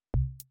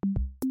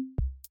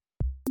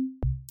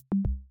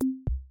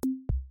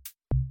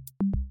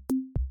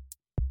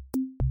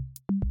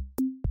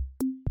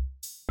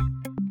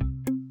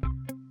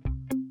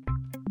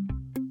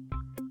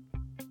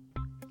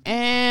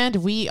And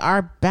we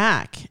are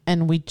back,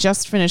 and we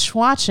just finished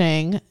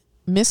watching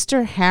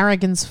Mr.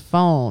 Harrigan's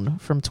Phone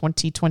from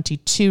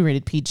 2022,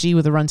 rated PG,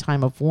 with a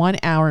runtime of 1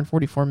 hour and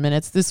 44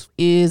 minutes. This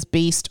is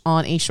based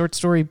on a short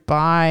story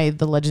by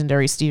the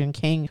legendary Stephen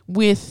King,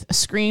 with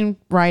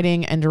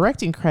screenwriting and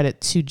directing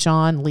credit to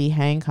John Lee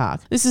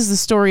Hancock. This is the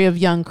story of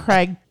young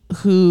Craig,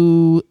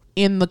 who,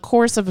 in the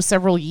course of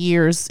several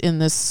years in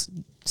this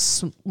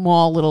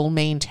small little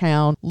Maine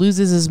town,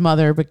 loses his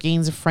mother but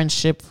gains a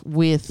friendship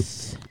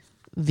with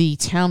the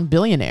town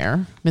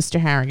billionaire, Mr.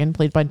 Harrigan,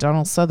 played by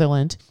Donald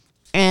Sutherland,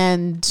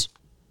 and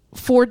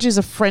forges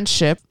a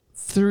friendship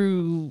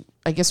through,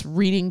 I guess,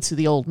 reading to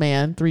the old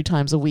man 3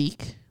 times a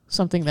week,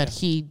 something that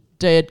he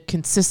did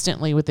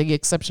consistently with the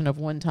exception of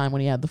one time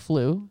when he had the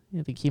flu.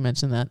 I think he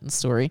mentioned that in the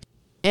story.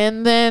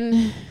 And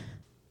then,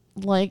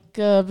 like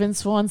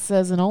Vince Vaughn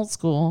says in Old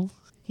School,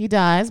 he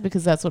dies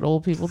because that's what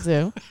old people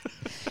do.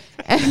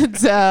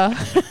 And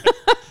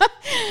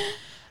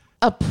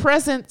a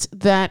present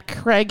that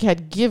Craig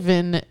had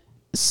given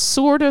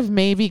sort of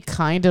maybe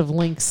kind of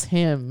links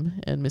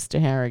him and Mr.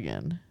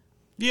 Harrigan.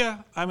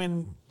 Yeah, I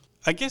mean,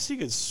 I guess you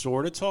could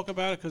sort of talk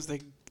about it because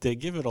they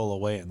give it all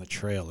away in the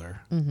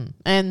trailer. Mm-hmm.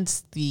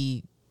 And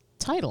the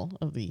title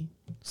of the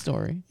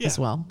story as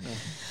well. Yeah.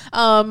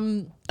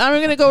 I'm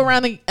going to go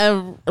around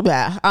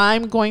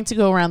I'm going to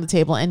go around the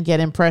table and get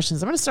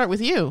impressions. I'm going to start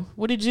with you.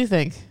 What did you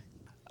think?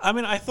 I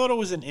mean, I thought it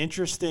was an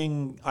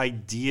interesting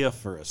idea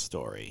for a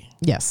story.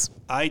 Yes.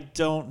 I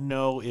don't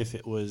know if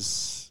it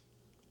was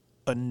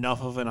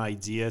enough of an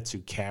idea to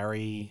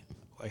carry.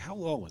 Like, how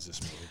long was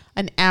this movie?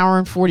 1 hour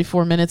and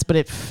 44 minutes, but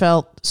it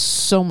felt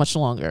so much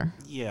longer.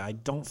 Yeah, I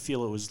don't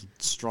feel it was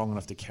strong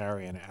enough to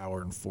carry an 1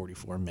 hour and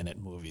 44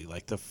 minute movie.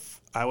 Like,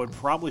 I would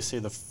probably say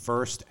the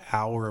first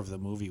hour of the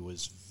movie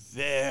was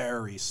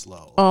very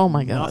slow. Oh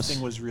my gosh.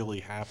 Nothing was really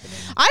happening.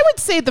 I would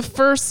say the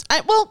first,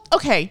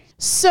 okay.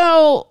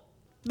 So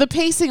the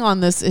pacing on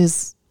this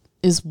is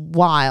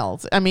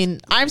wild. I mean,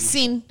 I've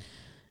seen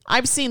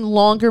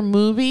longer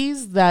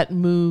movies that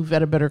move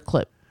at a better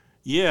clip.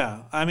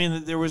 Yeah, I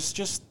mean, there was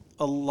just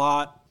a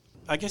lot.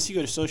 I guess you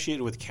could associate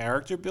it with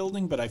character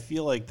building, but I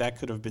feel like that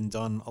could have been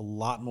done a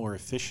lot more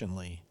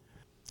efficiently.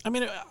 I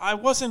mean, it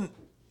wasn't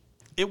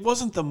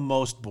the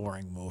most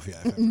boring movie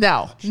I've ever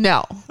watched.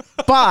 No,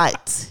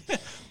 but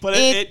but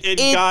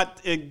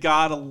it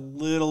got a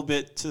little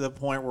bit to the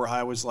point where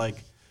I was like,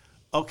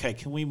 okay,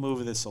 can we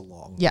move this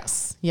along?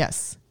 Yes,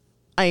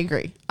 I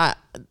agree.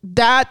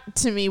 That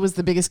to me was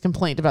the biggest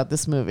complaint about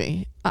this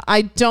movie.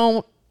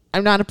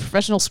 I'm not a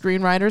professional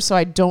screenwriter, so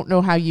I don't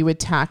know how you would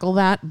tackle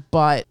that,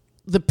 but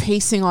the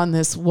pacing on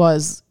this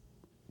was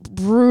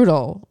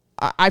brutal.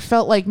 I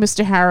felt like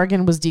Mr.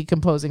 Harrigan was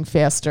decomposing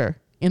faster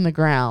in the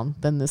ground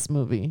than this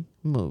movie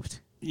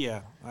moved.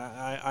 Yeah,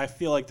 I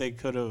feel like they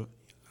could have.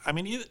 I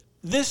mean,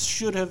 this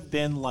should have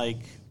been like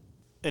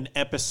an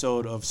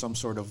episode of some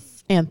sort of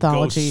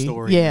anthology, ghost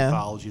story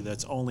anthology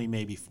that's only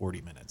maybe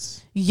 40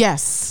 minutes.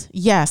 Yes.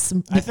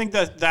 I think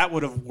that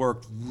would have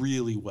worked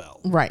really well.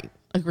 Right,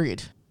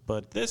 agreed.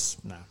 But this,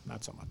 no,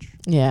 not so much.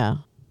 Yeah.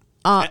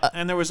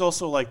 And there was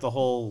also like the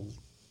whole,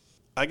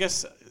 I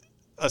guess,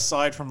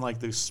 aside from like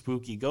the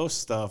spooky ghost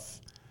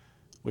stuff,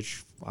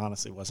 which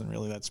honestly wasn't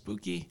really that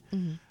spooky,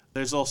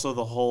 there's also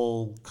the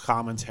whole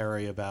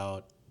commentary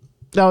about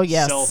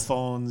cell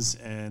phones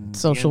and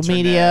social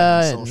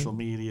media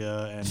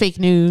and fake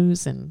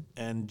news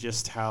and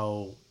just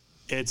how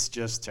it's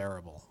just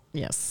terrible.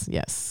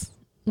 Yes.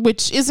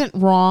 Which isn't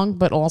wrong,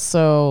 but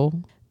also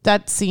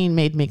that scene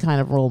made me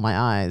kind of roll my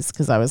eyes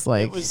because I was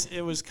like,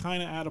 it was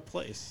kind of out of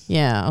place.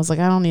 Yeah, I was like,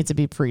 I don't need to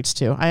be preached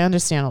to. I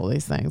understand all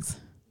these things.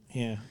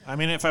 Yeah, I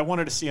mean, if I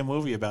wanted to see a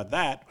movie about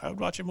that, I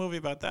would watch a movie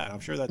about that. I'm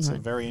sure that's a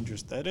very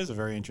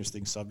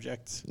interesting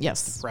subject.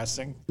 Yes, it's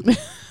depressing.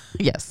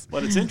 Yes,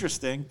 but it's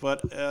interesting.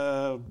 But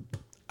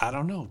I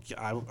don't know.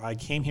 I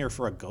came here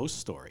for a ghost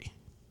story.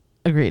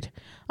 Agreed.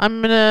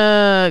 I'm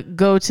gonna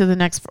go to the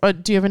next.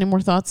 Do you have any more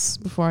thoughts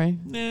before I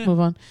move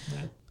on?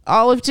 Nah.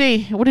 Olive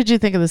G, what did you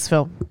think of this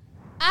film?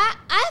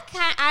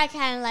 I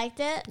kind of liked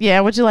it.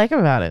 Yeah, what'd you like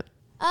about it?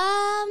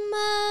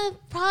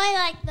 Probably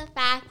like the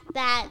fact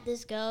that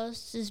this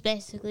ghost is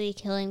basically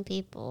killing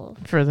people.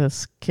 For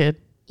this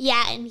kid?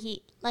 Yeah, and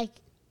he, like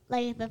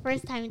the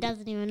first time he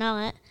doesn't even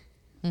know it.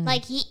 Mm-hmm.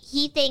 Like,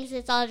 he thinks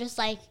it's all just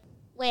like,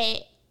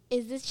 wait,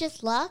 is this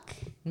just luck?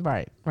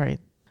 Right.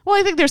 Well,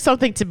 I think there's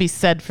something to be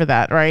said for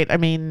that, right? I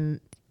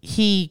mean,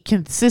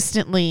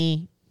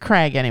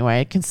 Craig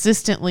anyway,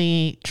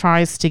 consistently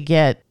tries to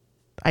get,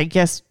 I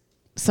guess,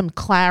 some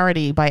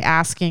clarity by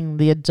asking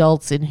the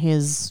adults in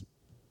his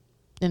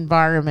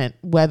environment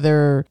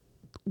whether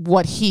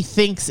what he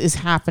thinks is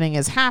happening,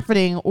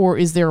 or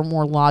is there a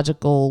more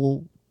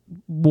logical,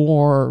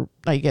 more,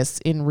 I guess,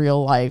 in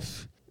real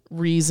life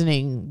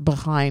reasoning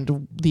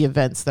behind the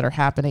events that are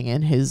happening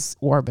in his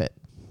orbit.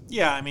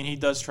 Yeah, I mean, he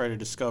does try to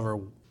discover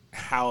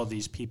how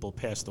these people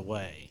passed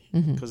away.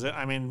 Because,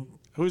 I mean,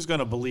 who's going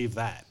to believe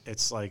that?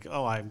 It's like,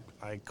 oh, I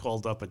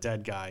called up a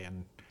dead guy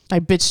and I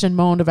bitched and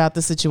moaned about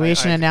the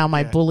situation, and now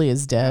my bully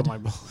is dead. Now my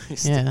bully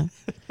is dead.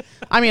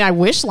 I mean, I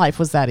wish life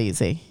was that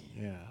easy.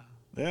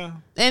 Yeah.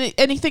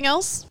 Anything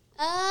else?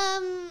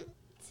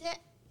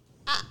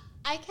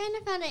 I kind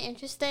of found it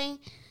interesting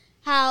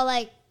how,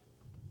 like,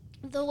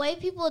 the way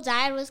people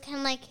died was kind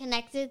of, like,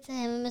 connected to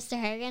him and Mr.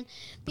 Harrigan,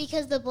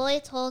 because the bully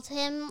told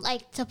him,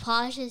 like, to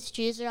polish his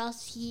shoes or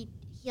else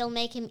he'll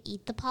make him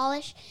eat the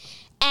polish.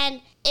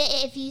 And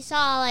if you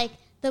saw, like,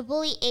 the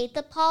bully ate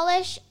the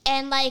polish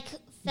and, like,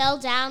 fell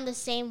down the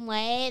same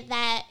way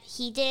that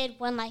he did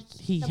when, like,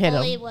 He the hit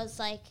bully him. was,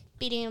 like,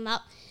 beating him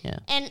up. Yeah.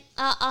 And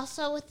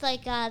also with,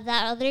 like, that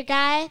other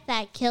guy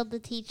that killed the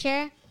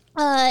teacher,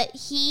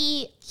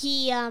 he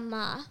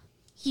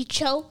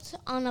choked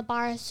on a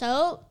bar of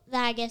soap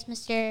that I guess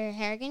Mr.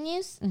 Harrigan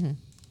used. Mm-hmm.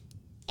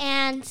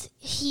 And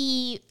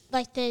he,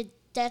 like, the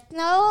death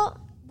note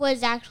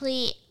was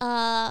actually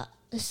a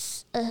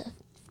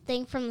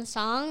thing from the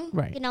song.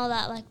 Right. You know,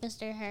 that, like,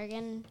 Mr.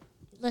 Harrigan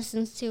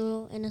listens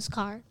to in his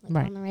car, like,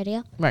 Right. on the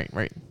radio.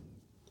 Right.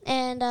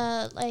 And,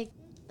 like,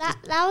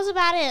 that was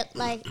about it.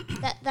 Like,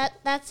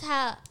 that's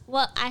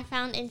what I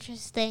found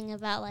interesting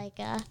about,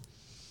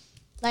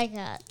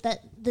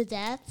 the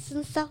deaths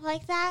and stuff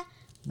like that.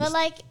 But,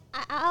 like,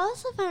 I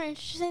also found it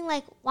interesting,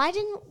 like, why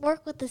didn't it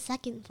work with the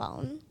second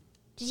phone?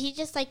 Did he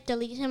just, like,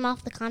 delete him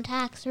off the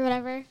contacts or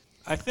whatever?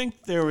 I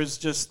think there was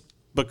just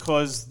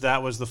because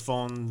that was the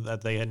phone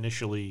that they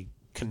initially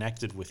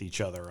connected with each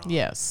other on.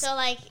 Yes. So,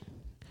 like,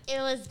 it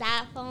was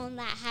that phone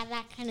that had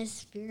that kind of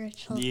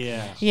spiritual.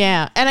 Yeah.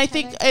 Yeah, and I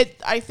think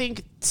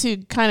to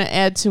kind of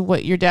add to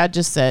what your dad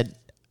just said.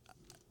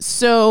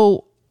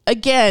 So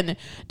again,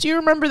 do you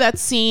remember that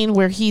scene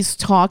where he's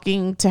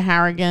talking to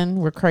Harrigan,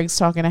 where Craig's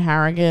talking to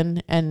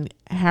Harrigan, and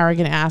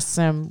Harrigan asks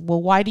him,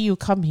 "Well, why do you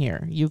come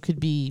here? You could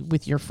be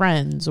with your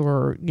friends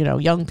or, you know,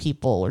 young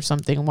people or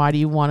something. Why do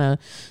you want to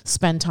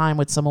spend time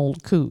with some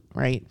old coot,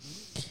 right?"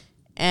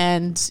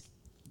 And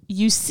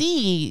you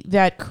see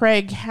that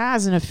Craig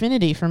has an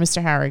affinity for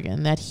Mr.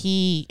 Harrigan, that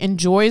he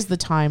enjoys the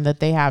time that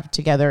they have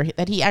together,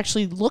 that he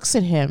actually looks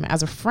at him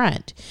as a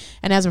friend.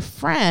 And as a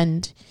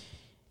friend,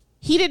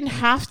 he didn't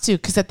have to,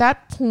 because at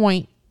that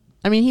point,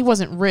 I mean, he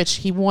wasn't rich.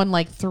 He won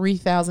like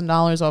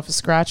 $3,000 off a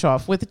scratch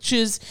off, which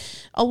is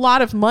a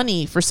lot of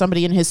money for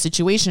somebody in his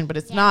situation, but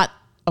it's not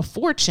a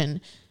fortune.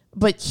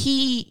 But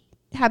he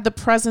had the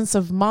presence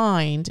of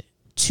mind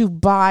to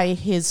buy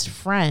his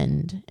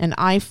friend an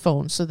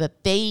iPhone so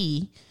that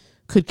they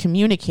could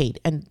communicate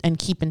and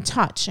keep in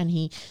touch. And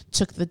he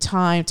took the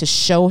time to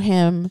show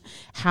him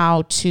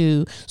how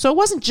to. So it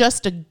wasn't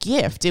just a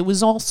gift. It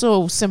was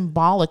also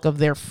symbolic of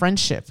their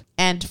friendship.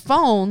 And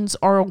phones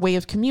are a way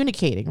of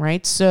communicating,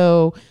 right?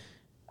 So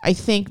I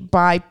think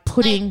by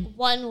putting Like,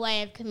 one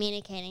way of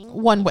communicating.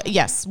 one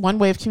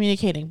way of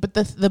communicating. But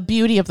the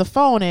beauty of the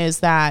phone is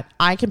that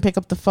I can pick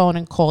up the phone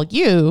and call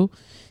you,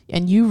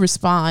 and you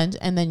respond,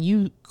 and then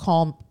you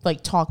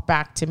talk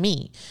back to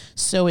me.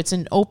 So it's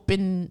an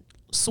open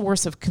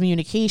source of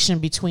communication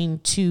between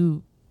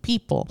two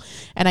people.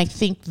 And I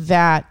think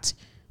that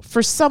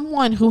for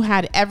someone who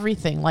had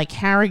everything, like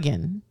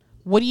Harrigan,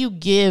 what do you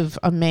give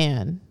a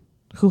man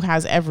who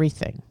has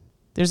everything?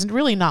 There's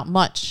really not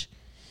much.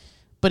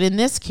 But in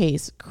this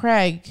case,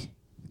 Craig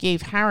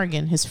gave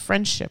Harrigan his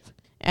friendship.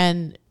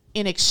 And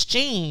in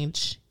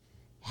exchange,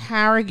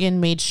 Harrigan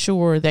made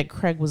sure that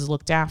Craig was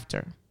looked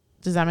after.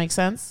 Does that make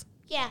sense?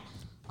 Yeah.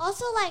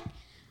 Also, like,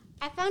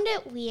 I found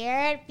it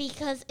weird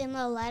because in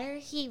the letter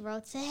he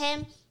wrote to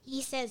him,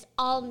 he says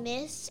all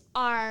miss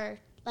are,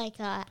 like,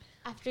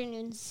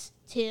 afternoons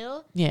too.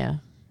 Yeah.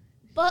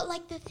 But,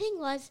 like, the thing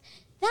was,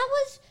 that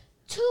was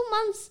 2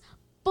 months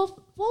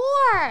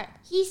before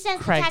he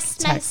sent the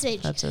text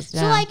message.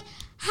 So, like,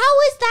 how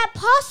is that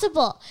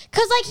possible?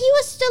 Because, like, he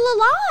was still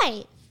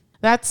alive.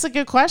 That's a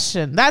good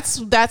question.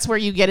 That's where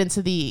you get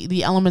into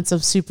the elements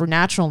of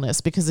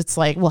supernaturalness, because it's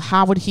like, well,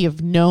 how would he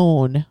have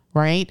known,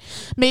 right?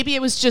 Maybe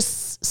it was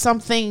just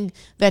something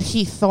that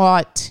he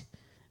thought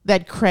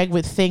that Craig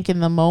would think in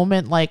the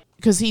moment, like,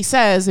 because he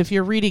says, if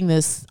you're reading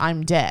this,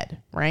 I'm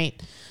dead,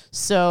 right?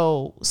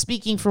 So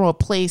speaking from a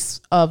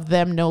place of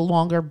them no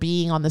longer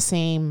being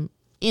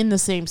in the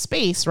same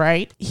space,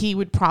 right? He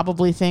would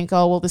probably think,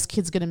 oh, well, this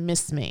kid's going to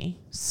miss me,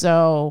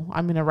 so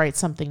I'm going to write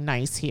something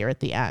nice here at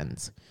the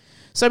end.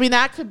 So, I mean,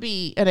 that could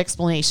be an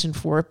explanation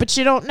for it, but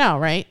you don't know,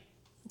 right?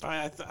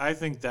 I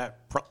think that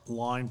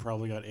line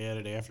probably got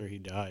added after he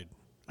died.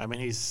 I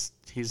mean, he's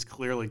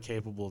clearly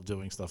capable of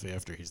doing stuff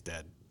after he's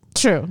dead.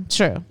 True.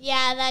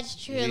 Yeah,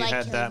 that's true. He like,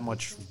 had that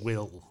much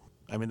will.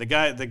 I mean,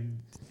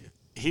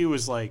 he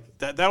was like,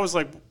 that was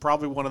like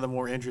probably one of the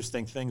more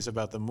interesting things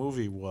about the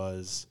movie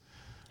was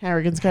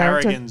Harrigan's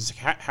character.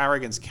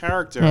 Harrigan's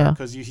character,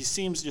 because he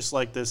seems just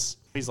like this.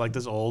 He's like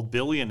this old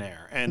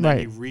billionaire, and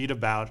then you read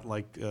about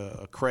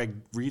Craig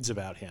reads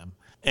about him,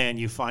 and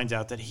you find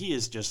out that he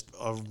is just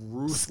a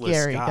ruthless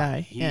Scary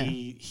guy.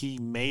 He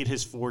made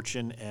his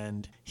fortune,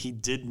 and he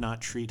did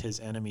not treat his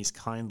enemies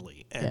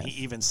kindly. And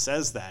he even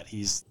says that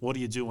what do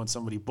you do when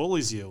somebody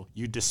bullies you?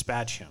 You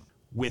dispatch him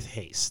with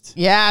haste.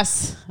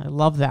 Yes, I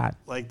love that.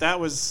 Like that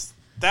was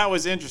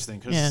interesting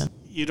because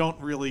you don't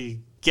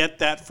really get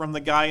that from the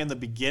guy in the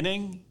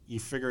beginning. You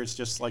figure it's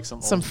just like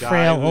some old guy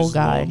frail who's old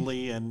guy.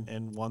 lonely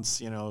and wants,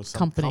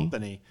 some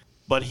company.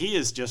 But he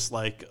is just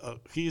like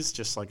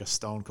a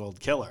stone cold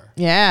killer.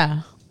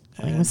 Yeah.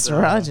 Like And, Mr.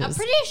 I'm Rogers.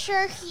 pretty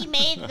sure he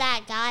made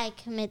that guy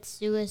commit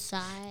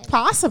suicide.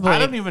 Possibly. I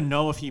don't even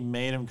know if he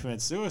made him commit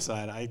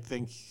suicide. I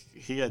think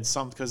he had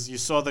because you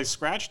saw the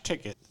scratch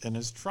ticket in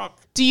his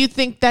truck. Do you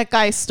think that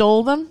guy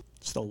stole them?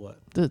 Still what?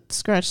 The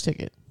scratch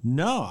ticket.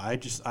 No, I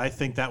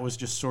think that was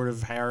just sort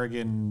of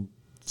Harrigan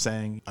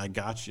saying, I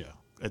got you.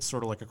 It's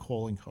sort of like a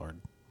calling card.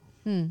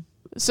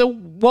 So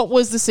what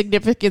was the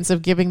significance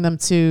of giving them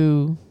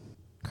to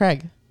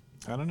Craig?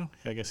 I don't know.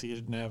 I guess he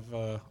didn't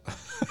have.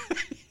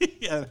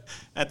 Yeah,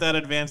 at that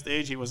advanced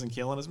age, he wasn't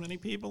killing as many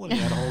people, and he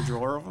had a whole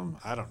drawer of them.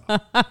 I don't know.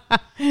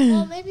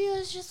 Well, maybe it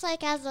was just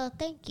like as a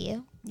thank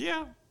you.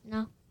 Yeah,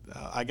 No.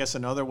 I guess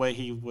another way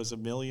he was a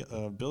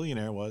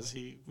billionaire was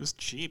he was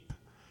cheap.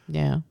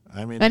 Yeah.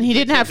 I mean, And he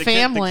didn't have the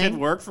family. Kid, the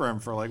kid worked for him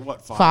for like what,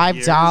 $5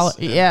 years? $5.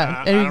 And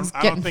Yeah, and he's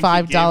I getting don't think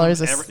he gave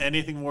him $5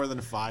 anything more than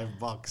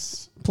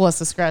 $5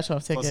 plus a scratch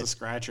off ticket. plus a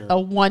scratcher. A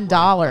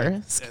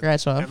 $1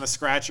 scratch off. And the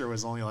scratcher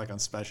was only like on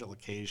special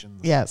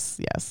occasions. Yes.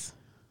 Yeah.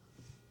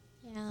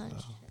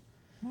 That's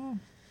true.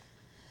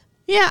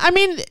 Yeah, I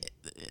mean,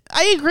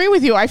 I agree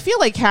with you. I feel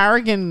like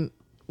Harrigan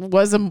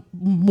was a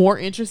more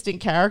interesting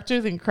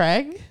character than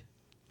Craig.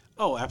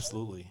 Oh,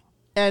 absolutely.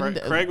 And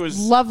Craig was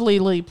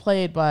lovelily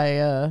played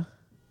by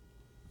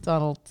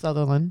Donald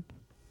Sutherland.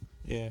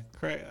 Yeah,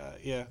 Craig.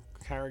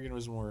 Harrigan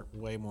was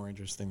way more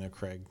interesting than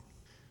Craig.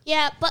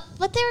 Yeah, but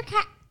they were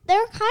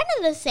kind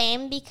of the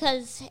same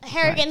because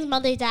Harrigan's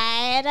mother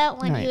died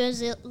when he Right.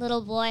 was a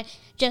little boy,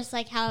 just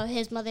like how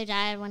his mother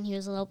died when he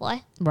was a little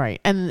boy. Right.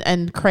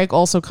 And Craig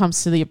also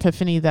comes to the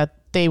epiphany that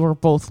they were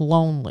both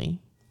lonely.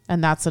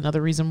 And that's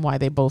another reason why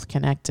they both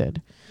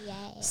connected.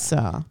 Yeah.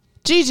 So,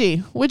 Gigi,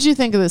 what'd you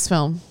think of this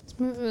film? This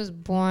movie was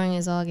boring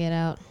as all get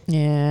out.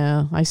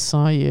 Yeah, I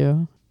saw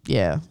you.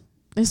 Yeah,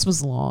 this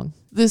was long.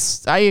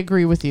 I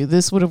agree with you.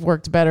 This would have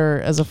worked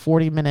better as a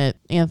 40-minute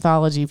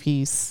anthology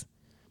piece.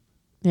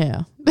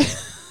 Yeah.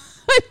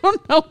 I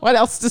don't know what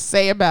else to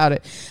say about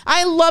it.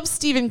 I love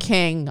Stephen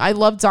King. I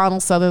love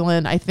Donald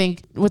Sutherland. I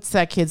think, what's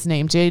that kid's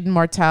name? Jaden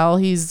Martell.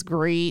 He's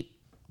great.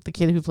 The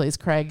kid who plays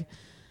Craig.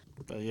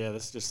 But yeah,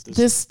 this just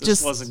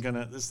wasn't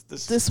gonna.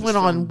 This went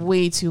on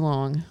way too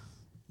long.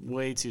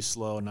 way too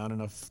slow. Not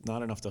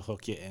enough to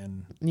hook you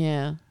in.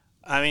 Yeah.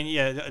 I mean,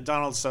 yeah,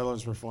 Donald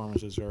Sutherland's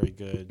performance was very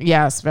good.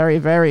 Yes, very,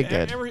 very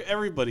good.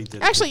 Everybody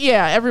did. Actually,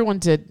 yeah, everyone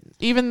did.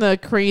 Even the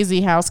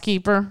crazy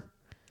housekeeper.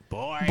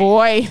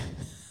 Boy.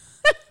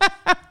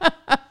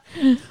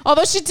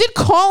 Although she did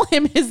call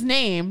him his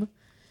name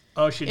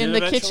Oh, she did in the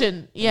eventually? kitchen.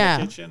 In Yeah.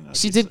 the kitchen?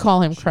 She did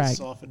call him She Craig.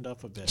 softened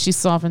up a bit. She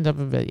softened up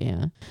a bit,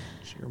 yeah.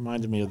 She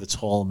reminded me of the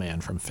tall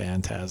man from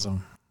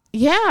Phantasm.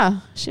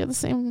 Yeah, she had the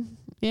same,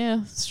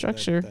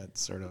 structure. That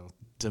sort of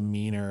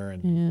demeanor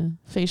and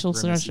Yeah, facial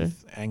grimacy, structure.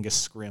 Angus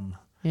Scrim.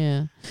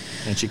 Yeah.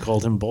 And she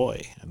called him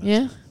Boy. And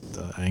Yeah.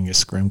 the Angus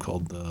Scrim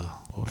called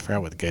I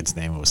forgot what the kid's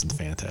name was in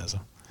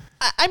Phantasm.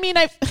 I mean,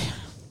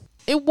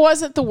 it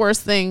wasn't the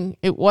worst thing.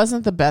 It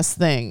wasn't the best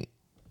thing.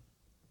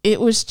 It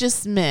was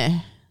just meh.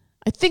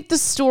 I think the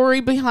story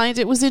behind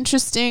it was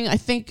interesting. I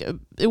think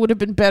it would have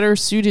been better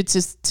suited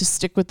to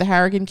stick with the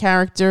Harrigan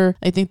character.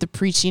 I think the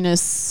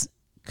preachiness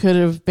could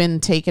have been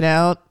taken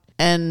out.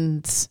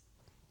 And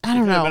I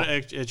don't know.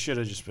 It should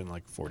have just been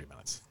like 40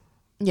 minutes.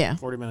 Yeah.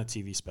 40-minute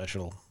TV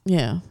special.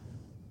 Yeah.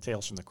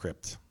 Tales from the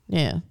Crypt.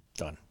 Yeah.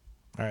 Done.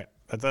 All right.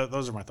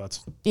 Those are my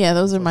thoughts. Yeah,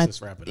 those are Let's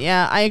just wrap it up.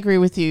 Yeah, I agree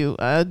with you.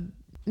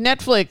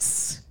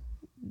 Netflix,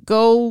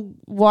 go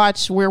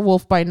watch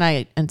Werewolf by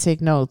Night and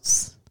take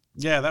notes.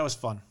 Yeah, that was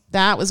fun.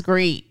 That was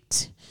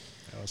great.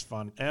 That was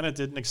fun. And it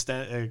didn't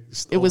extend. It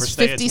was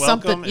overstay 50 its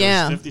something, welcome.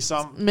 yeah, It was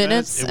 50-something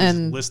minutes It was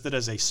and- listed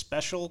as a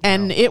special.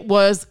 And it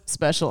was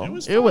special.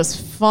 It was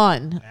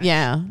fun. Actually,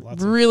 Yeah.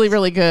 lots of Really,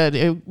 really good.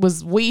 It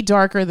was way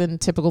darker than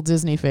typical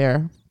Disney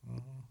fare,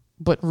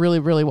 but really,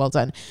 really well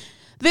done.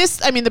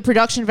 The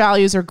production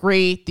values are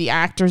great. The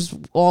actors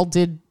all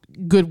did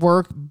good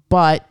work,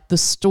 but the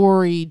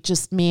story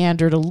just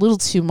meandered a little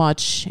too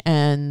much.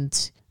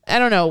 And I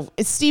don't know.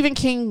 It's Stephen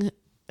King.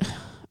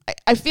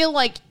 I feel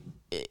like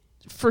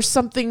for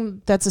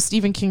something that's a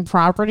Stephen King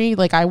property,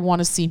 like I want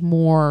to see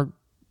more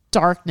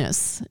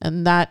darkness,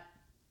 and that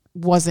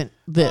wasn't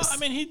this.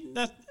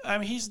 Well,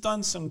 he's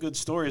done some good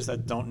stories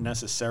that don't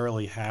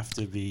necessarily have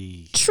to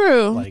be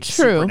True. like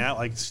True.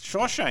 like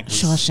Shawshank.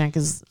 Shawshank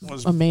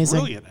was amazing.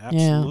 Brilliant,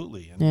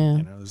 absolutely. Yeah.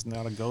 And, there's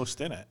not a ghost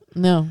in it.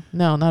 No,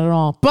 not at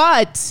all.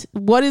 But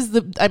what is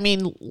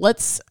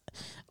let's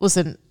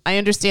listen. I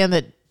understand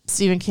that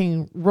Stephen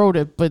King wrote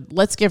it, but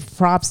let's give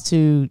props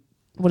to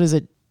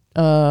Frank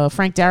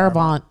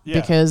Darabont, Yeah.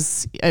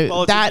 because he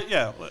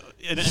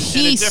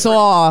he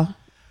saw.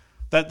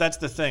 That's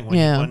the thing.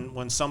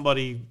 When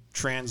somebody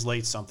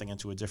translates something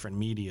into a different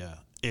media,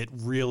 it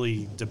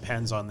really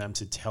depends on them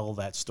to tell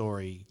that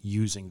story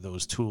using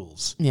those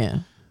tools. Yeah.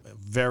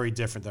 Very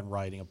different than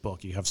writing a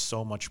book. You have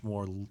so much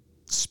more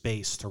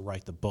space to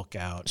write the book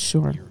out.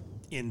 Sure.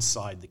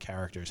 inside the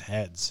characters'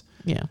 heads,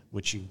 Yeah.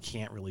 which you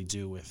can't really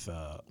do with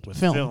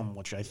Film. film,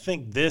 which I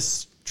think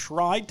this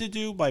tried to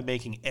do by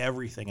making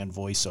everything in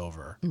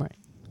voiceover, Right.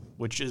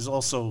 which is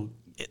also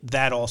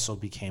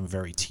became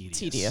very tedious.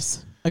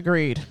 Tedious.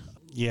 Agreed.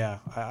 Yeah,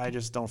 I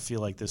just don't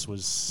feel like this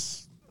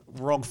was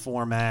wrong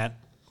format.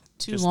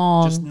 Too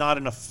long. Just not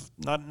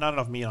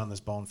enough meat on this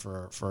bone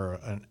for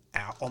an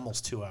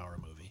almost 2-hour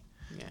movie.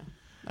 Yeah.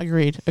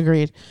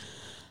 Agreed.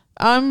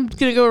 I'm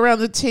going to go around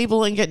the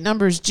table and get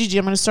numbers. Gigi,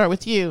 I'm going to start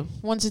with you.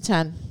 1 to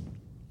 10.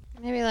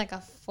 Maybe like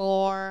a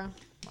 4.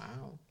 Wow.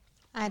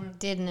 I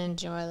didn't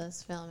enjoy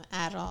this film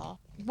at all.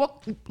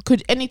 What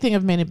could anything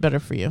have made it better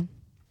for you?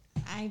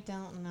 I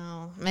don't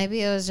know.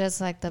 Maybe it was just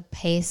like the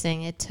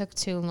pacing. It took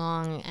too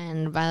long,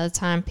 and by the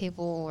time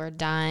people were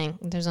dying,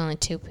 there's only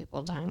 2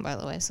 people dying, by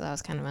the way, so that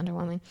was kind of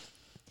underwhelming.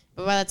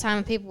 But by the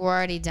time people were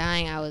already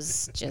dying, I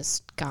was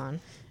just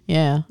gone.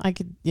 Yeah, I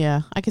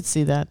could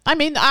see that. I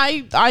mean,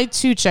 I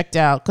too checked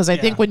out because I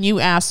think when you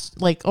asked,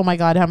 like, oh my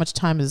God, how much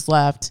time is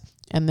left?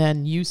 And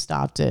then you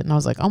stopped it, and I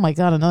was like, oh my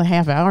God, another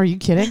half hour? Are you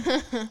kidding?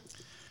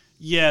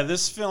 Yeah,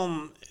 this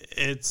film,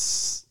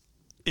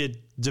 it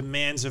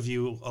demands of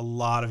you a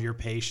lot of your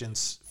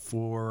patience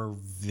for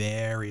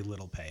very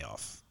little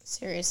payoff.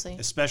 Seriously.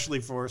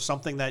 Especially for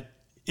something that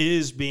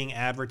is being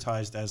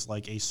advertised as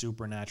like a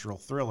supernatural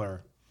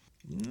thriller.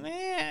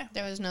 Nah.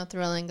 There was no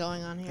thrilling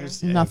going on here.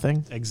 There's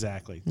Nothing.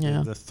 Exactly.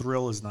 Yeah. The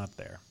thrill is not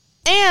there.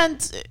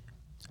 And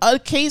a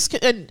case,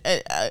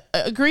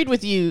 agreed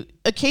with you,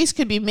 a case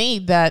could be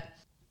made that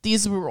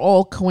these were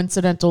all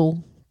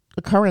coincidental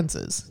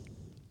occurrences.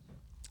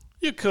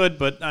 You could,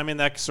 but I mean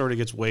that sort of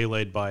gets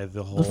waylaid by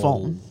the whole The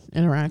phone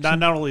interaction.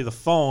 Not only the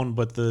phone,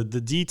 but the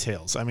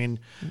details. I mean,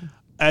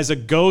 as a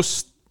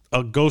ghost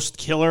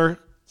killer,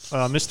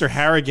 Mr.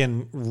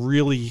 Harrigan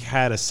really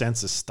had a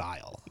sense of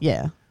style.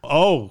 Yeah.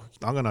 Oh,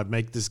 I'm gonna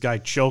make this guy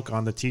choke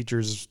on the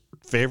teacher's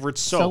favorite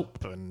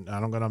soap. And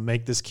I'm gonna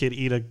make this kid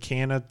eat a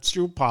can of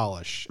shoe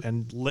polish,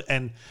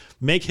 and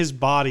make his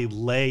body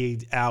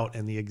laid out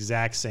in the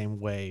exact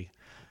same way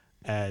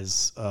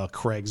as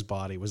Craig's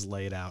body was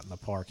laid out in the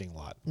parking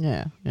lot.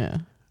 Yeah.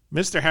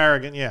 Mr.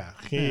 Harrigan,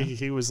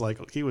 he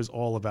was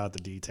all about the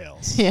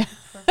details. Yeah.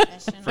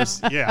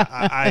 Professional. Yeah,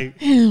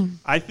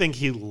 I think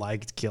he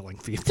liked killing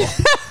people.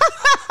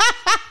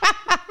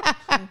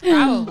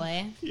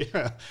 Probably.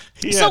 Yeah.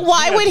 So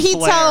why would he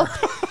tell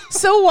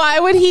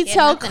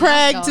nothing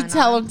Craig else to going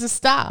tell on. him to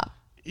stop?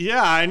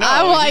 Yeah, I know.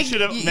 I'm He like,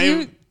 should have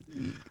maybe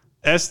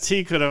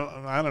ST could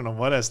have. I don't know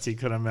what ST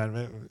could have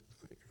meant.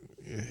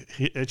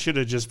 It should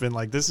have just been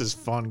like, "This is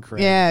fun,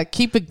 Craig." Yeah,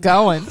 keep it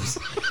going.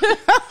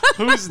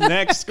 Who's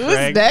next, Craig?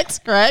 Who's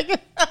next, Craig?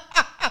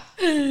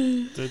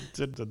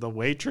 Did the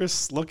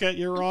waitress look at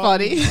you wrong?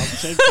 Funny. I'll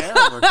take care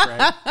of her,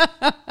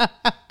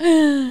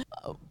 Craig.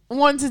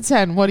 1 to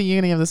 10. What are you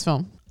gonna give this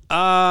film?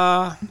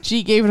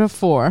 G gave it a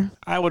 4.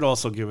 I would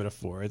also give it a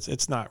 4.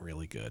 It's not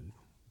really good.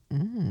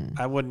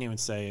 I wouldn't even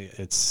say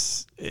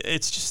it's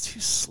just too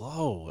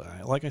slow.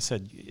 Like I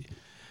said,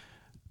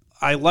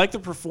 I like the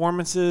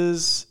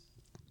performances.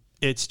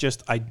 It's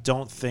just I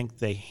don't think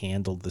they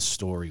handled the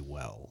story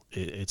well.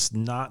 It's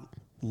not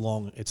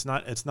long. It's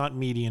not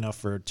meaty enough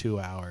for 2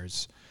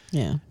 hours.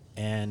 Yeah.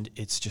 And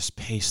it's just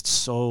paced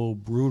so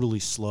brutally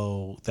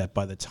slow that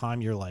by the time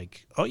you're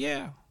like, oh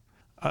yeah,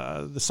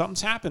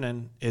 something's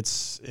happening,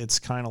 it's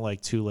kind of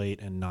like too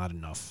late and not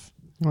enough.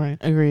 Right.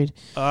 Agreed.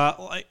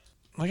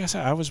 Like I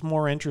said, I was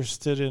more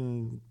interested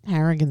in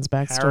Harrigan's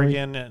backstory.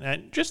 Harrigan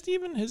and just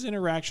even his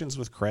interactions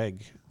with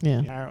Craig.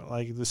 Yeah.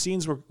 Like the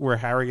scenes where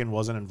Harrigan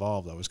wasn't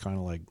involved, I was kind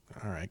of like,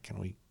 all right, can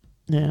we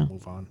Yeah.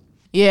 move on?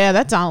 Yeah,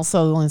 that Donald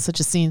Sutherland's such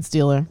a scene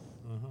stealer.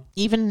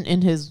 Even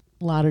in his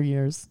latter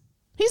years.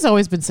 He's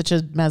always been such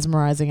a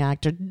mesmerizing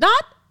actor.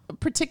 Not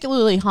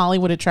particularly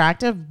Hollywood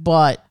attractive,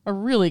 but a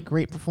really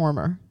great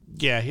performer.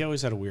 Yeah, he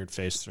always had a weird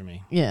face for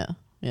me. Yeah.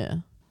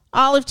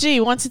 Olive G,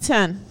 1 to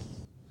 10.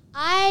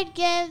 I'd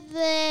give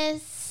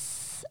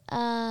this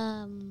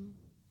 7.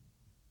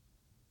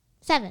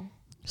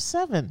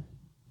 7.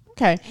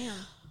 Okay.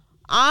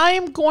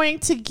 I'm going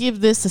to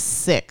give this a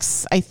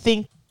 6. I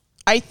think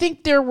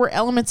there were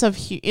elements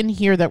in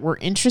here that were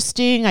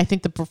interesting. I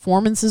think the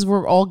performances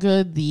were all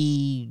good.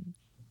 The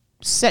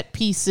set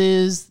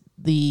pieces,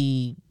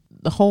 the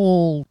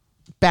whole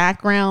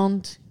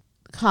background,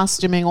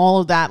 costuming, all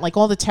of that, like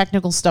all the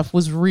technical stuff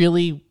was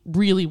really,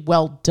 really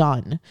well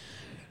done.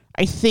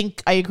 I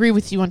think I agree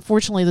with you.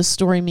 Unfortunately, the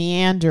story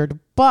meandered,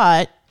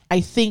 but I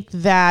think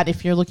that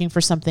if you're looking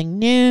for something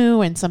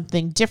new and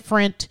something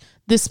different,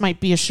 this might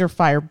be a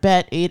surefire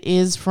bet. It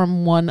is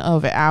from one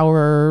of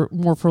our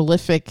more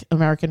prolific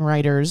American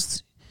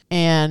writers.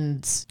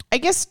 And I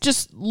guess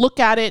just look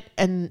at it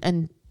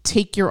and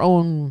take your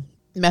own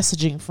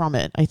messaging from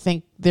it. I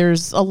think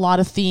there's a lot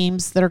of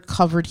themes that are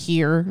covered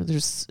here.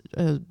 There's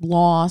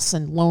loss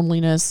and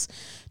loneliness,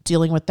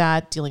 dealing with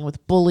that, dealing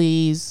with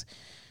bullies,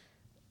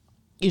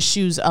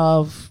 issues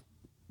of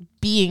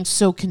being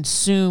so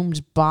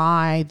consumed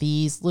by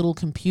these little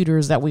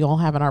computers that we all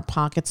have in our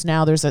pockets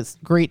now. There's a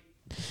great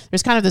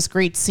there's kind of this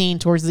great scene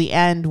towards the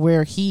end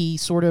where he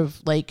sort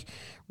of like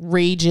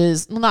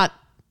rages, well, not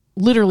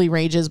literally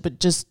rages, but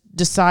just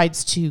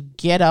decides to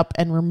get up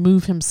and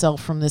remove himself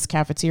from this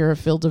cafeteria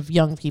filled of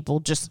young people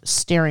just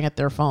staring at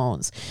their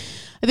phones.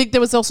 I think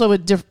there was also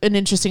an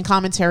interesting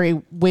commentary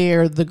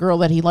where the girl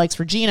that he likes,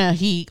 Regina,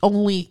 he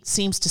only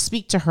seems to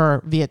speak to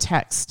her via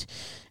text.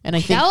 And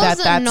I think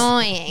that's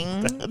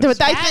annoying.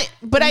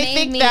 But I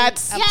think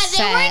that's yeah,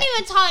 they weren't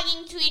even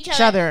talking to each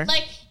other.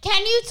 Like,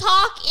 can you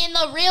talk in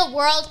the real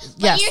world?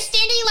 But yes. You're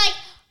standing like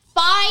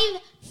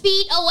 5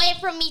 feet away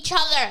from each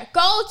other.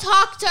 Go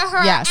talk to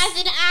her yes.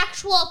 as an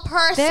actual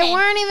person. They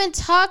weren't even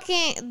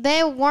talking.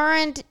 They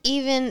weren't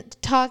even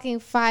talking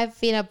 5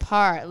 feet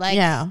apart. Like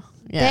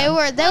they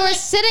were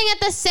sitting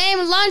at the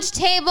same lunch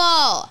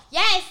table.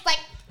 Yes, like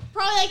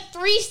probably like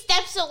 3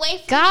 steps away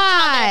from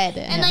God. each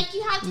other. And like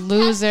you have to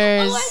losers.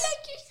 oh, I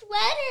like your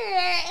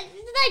sweater.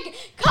 It's like,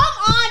 come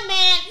on,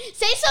 man.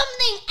 Say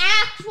something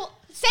actual.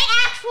 Say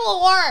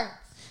actual words.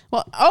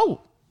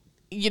 Well,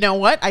 you know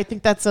what? I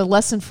think that's a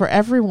lesson for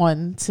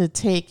everyone to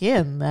take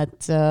in,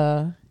 that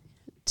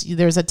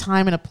there's a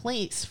time and a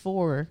place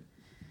for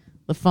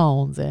the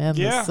phones and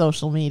the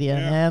social media.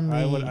 Yeah, and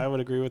I would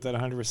agree with that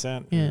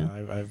 100%. Yeah.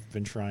 I've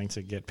been trying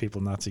to get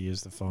people not to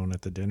use the phone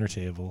at the dinner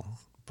table,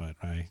 but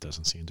it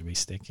doesn't seem to be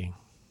sticking.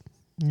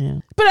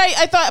 Yeah. But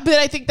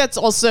I think that's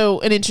also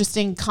an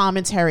interesting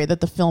commentary that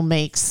the film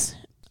makes.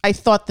 I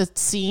thought the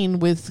scene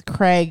with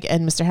Craig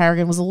and Mr.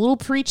 Harrigan was a little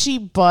preachy,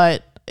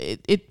 but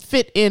it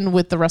fit in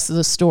with the rest of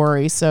the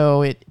story,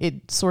 so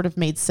it sort of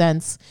made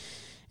sense.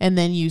 And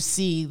then you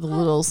see the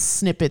little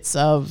snippets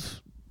of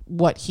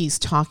what he's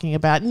talking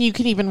about, and you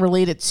can even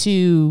relate it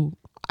to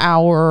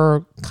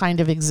our kind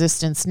of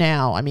existence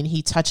now. I mean,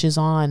 he touches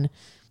on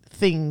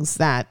things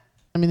that,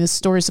 I mean, this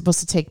story is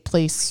supposed to take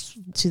place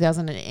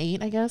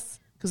 2008, I guess,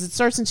 because it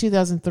starts in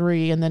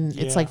 2003, and then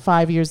it's like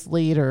 5 years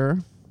later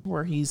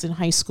where he's in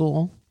high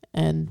school.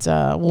 And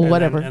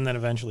whatever. And then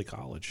eventually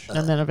college.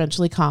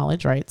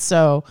 Right?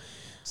 So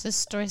this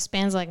story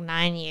spans like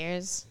 9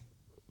 years.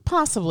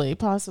 Possibly.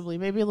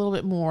 Maybe a little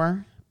bit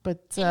more.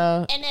 But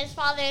and his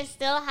father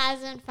still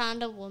hasn't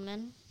found a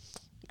woman.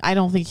 I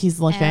don't think he's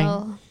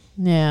looking.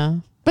 Yeah.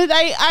 But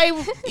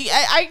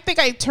I think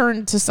I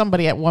turned to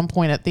somebody at one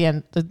point at the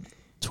end,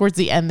 towards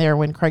the end there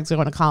when Craig's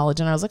going to college.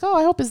 And I was like, oh,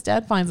 I hope his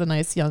dad finds a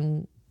nice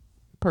young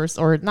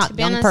person, or not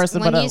young honest,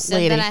 person, but a lady. When you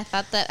said that,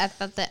 I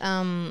thought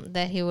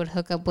that he would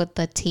hook up with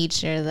the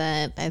teacher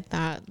that I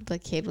thought the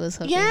kid was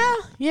hooking. Yeah.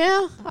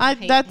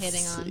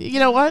 Hitting on. You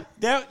know what?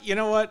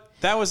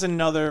 That was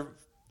another.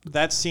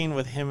 That scene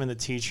with him and the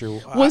teacher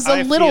was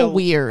a little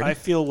weird. I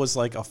feel was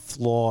like a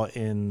flaw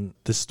in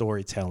the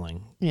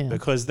storytelling. Yeah.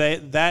 Because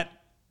that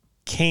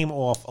came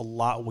off a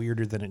lot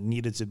weirder than it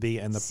needed to be,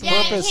 and the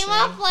purpose. It came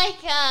off like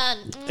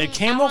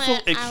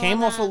it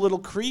came off a little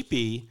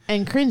creepy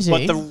and cringy.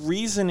 But the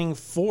reasoning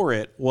for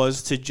it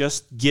was to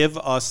just give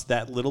us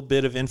that little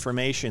bit of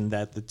information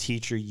that the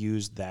teacher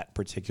used that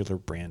particular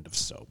brand of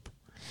soap.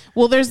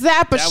 Well, there's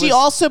that, but she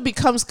also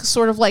becomes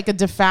sort of like a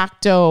de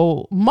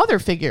facto mother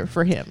figure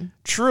for him.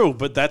 True,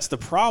 but that's the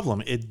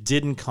problem. It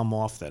didn't come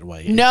off that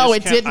way. No,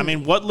 it didn't. I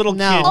mean, what little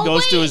kid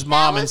goes to his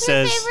mom and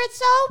says, favorite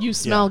soap? "You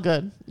smell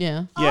good."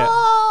 Yeah. Yeah.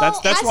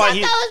 That's why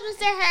he. That was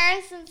Mr.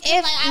 Harrison's.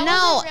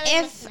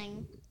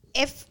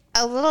 If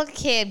a little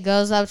kid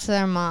goes up to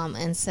their mom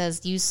and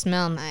says, "You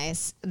smell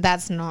nice,"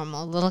 that's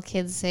normal. Little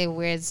kids say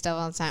weird stuff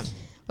all the time.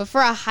 But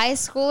for a high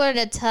schooler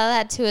to tell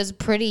that to his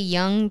pretty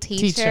young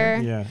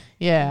teacher.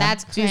 Yeah,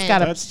 that's cringe. She's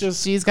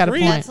got a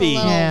point. That's a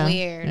little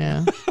weird.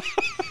 Yeah.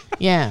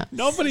 Yeah.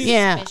 Nobody.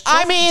 Yeah.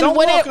 I mean,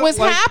 when it was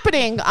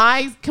happening,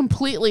 I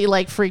completely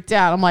freaked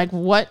out. I'm like,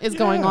 what is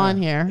going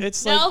on here?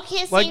 It's no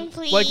kissing,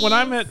 please. Like when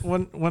I'm at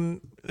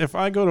if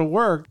I go to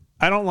work,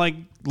 I don't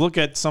look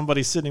at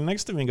somebody sitting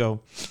next to me and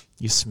go,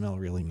 "You smell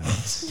really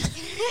nice."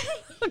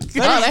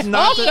 God,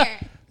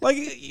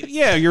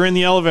 you're in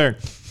the elevator.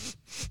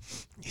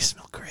 You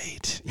smell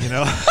great, you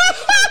know.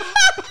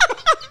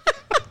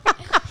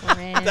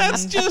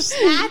 That's gross.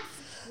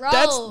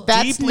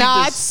 That's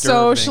not disturbing.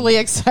 Socially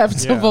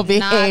acceptable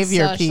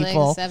behavior, not socially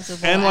people.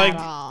 Acceptable and at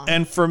all.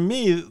 and for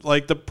me,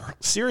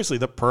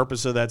 the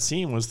purpose of that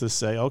scene was to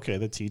say, okay,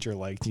 the teacher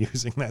liked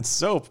using that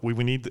soap. We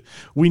need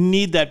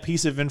that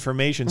piece of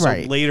information. So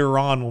later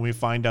on, when we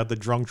find out the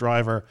drunk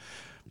driver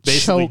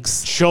basically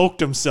choked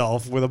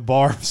himself with a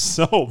bar of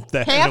soap,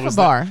 half a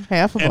bar,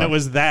 and it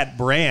was that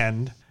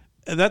brand.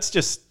 That's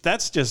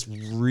just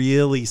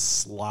really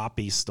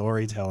sloppy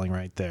storytelling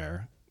right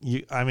there.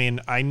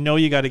 I know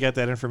you got to get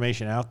that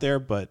information out there,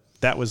 but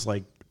that was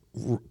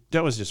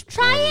just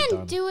try and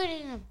done. do it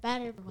in a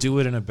better way. Do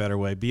it in a better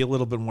way. Be a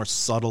little bit more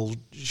subtle.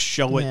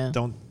 Show it.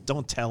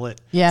 Don't tell it.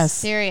 Yes,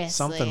 seriously,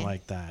 something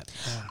like that.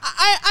 Yeah.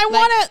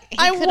 He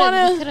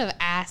could have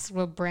asked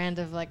what brand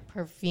of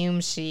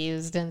perfume she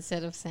used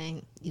instead of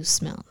saying "You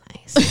smell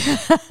nice."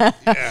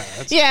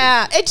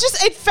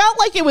 It felt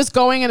like it was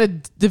going in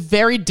a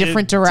very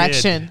different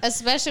direction,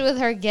 especially with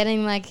her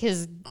getting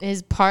his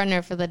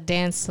partner for the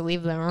dance to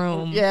leave the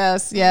room.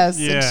 Yes. Yeah,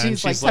 and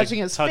she's touching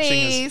his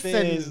face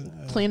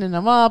and cleaning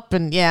him up. up,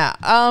 and yeah.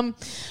 Like,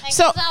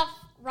 So it's off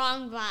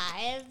wrong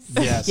vibes.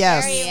 Yes.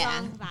 yes, Very Yeah.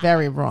 wrong vibes.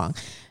 very wrong.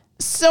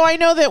 So I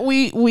know that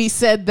we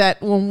said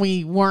that when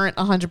we weren't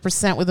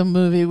 100% with a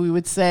movie, we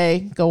would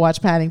say go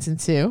watch Paddington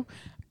 2.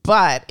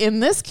 But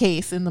in this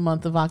case, in the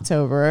month of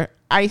October,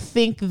 I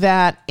think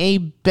that a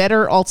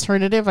better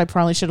alternative, I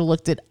probably should have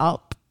looked it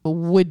up,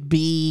 would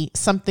be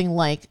something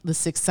like The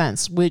Sixth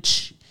Sense,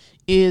 which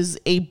is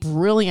a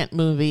brilliant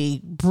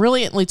movie,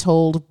 brilliantly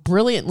told,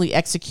 brilliantly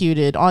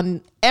executed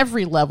on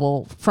every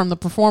level, from the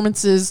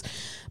performances,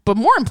 but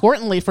more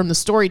importantly from the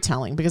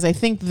storytelling, because I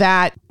think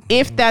that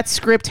if that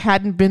script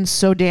hadn't been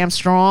so damn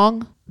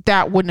strong,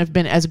 that wouldn't have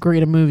been as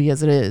great a movie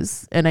as it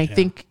is. And I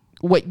think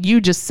what you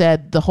just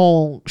said, the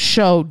whole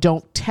show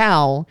Don't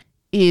Tell,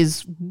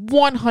 is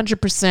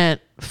 100%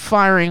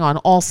 firing on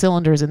all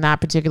cylinders in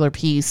that particular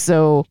piece.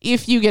 So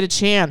if you get a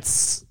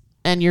chance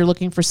and you're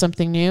looking for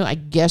something new, I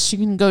guess you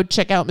can go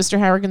check out Mr.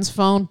 Harrigan's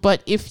Phone.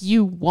 But if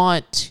you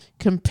want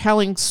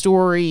compelling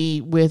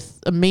story with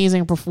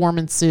amazing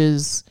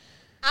performances,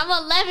 I'm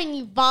 11,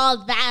 you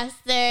bald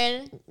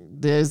bastard.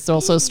 there's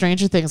also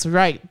Stranger Things,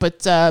 right?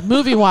 But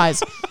movie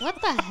wise,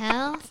 What the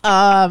hell?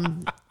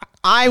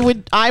 I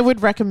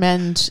would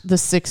recommend The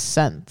Sixth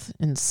Sense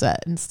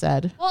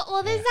instead.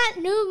 Well, there's that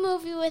new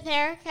movie with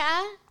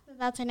Erica.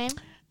 That's her name.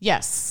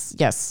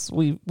 Yes,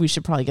 we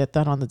should probably get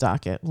that on the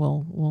docket.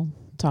 We'll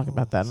talk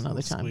about that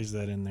another time. Squeeze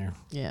that in there.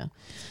 Yeah.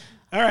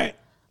 All right.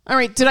 All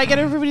right. Did I get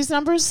everybody's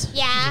numbers?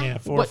 Yeah. Yeah,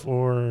 4, What-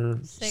 4,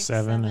 6,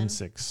 7, 7. and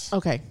 6.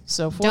 Okay.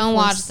 So Don't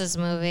watch this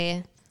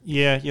movie.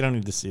 Yeah, you don't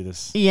need to see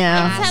this.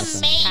 Yeah. It's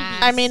a maybe.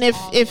 I mean,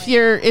 if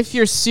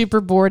you're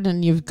super bored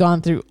and you've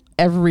gone through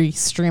every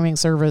streaming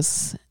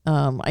service,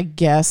 I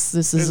guess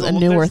this is a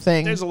newer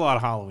thing. There's a lot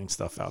of Halloween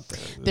stuff out there.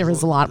 There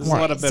is a lot there's more.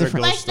 a lot of It's better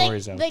different. ghost Like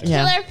stories the out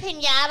Killer there.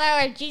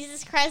 Pinata or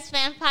Jesus Christ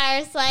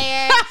Vampire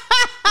Slayer.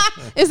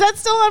 Is that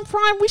still on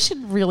Prime? We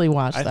should really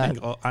watch I that.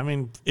 think. I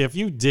mean, if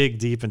you dig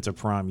deep into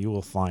Prime, you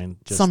will find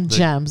just Some the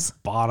gems.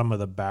 bottom of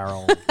the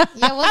barrel.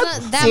 Yeah,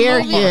 wasn't that dare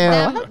movie? you.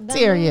 That, How that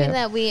dare movie you.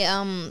 that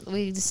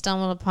we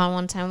stumbled upon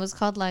one time was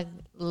called like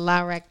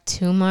La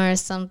Rectuma or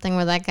something,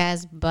 where that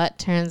guy's butt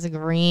turns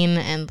green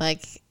and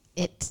like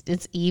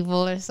it's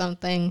evil or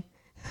something.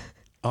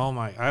 Oh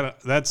my!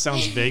 That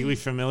sounds vaguely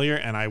familiar,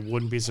 and I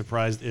wouldn't be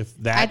surprised if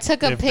that. I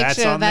took a if that's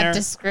picture on of that there.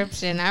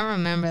 description. I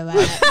remember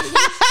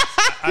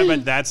that. I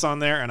bet that's on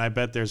there, and I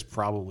bet there's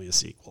probably a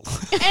sequel.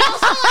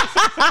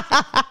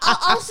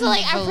 Also,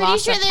 like, I'm pretty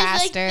sure there's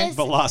like Velocipaster. this.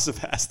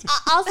 Velocipaster.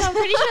 Also, I'm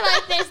pretty sure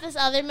like there's this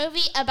other movie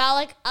about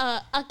like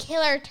a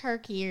killer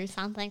turkey or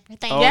something for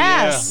Thanksgiving. Oh,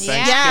 Yes. yeah.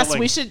 Yes. Thanksgiving.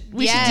 We should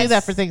do Yes.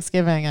 that for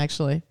Thanksgiving,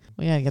 actually.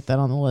 We gotta get that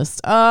on the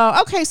list.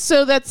 Okay,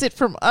 so that's it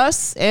from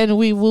us, and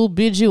we will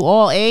bid you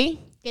all a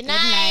Good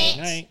night.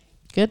 Night.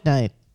 good night.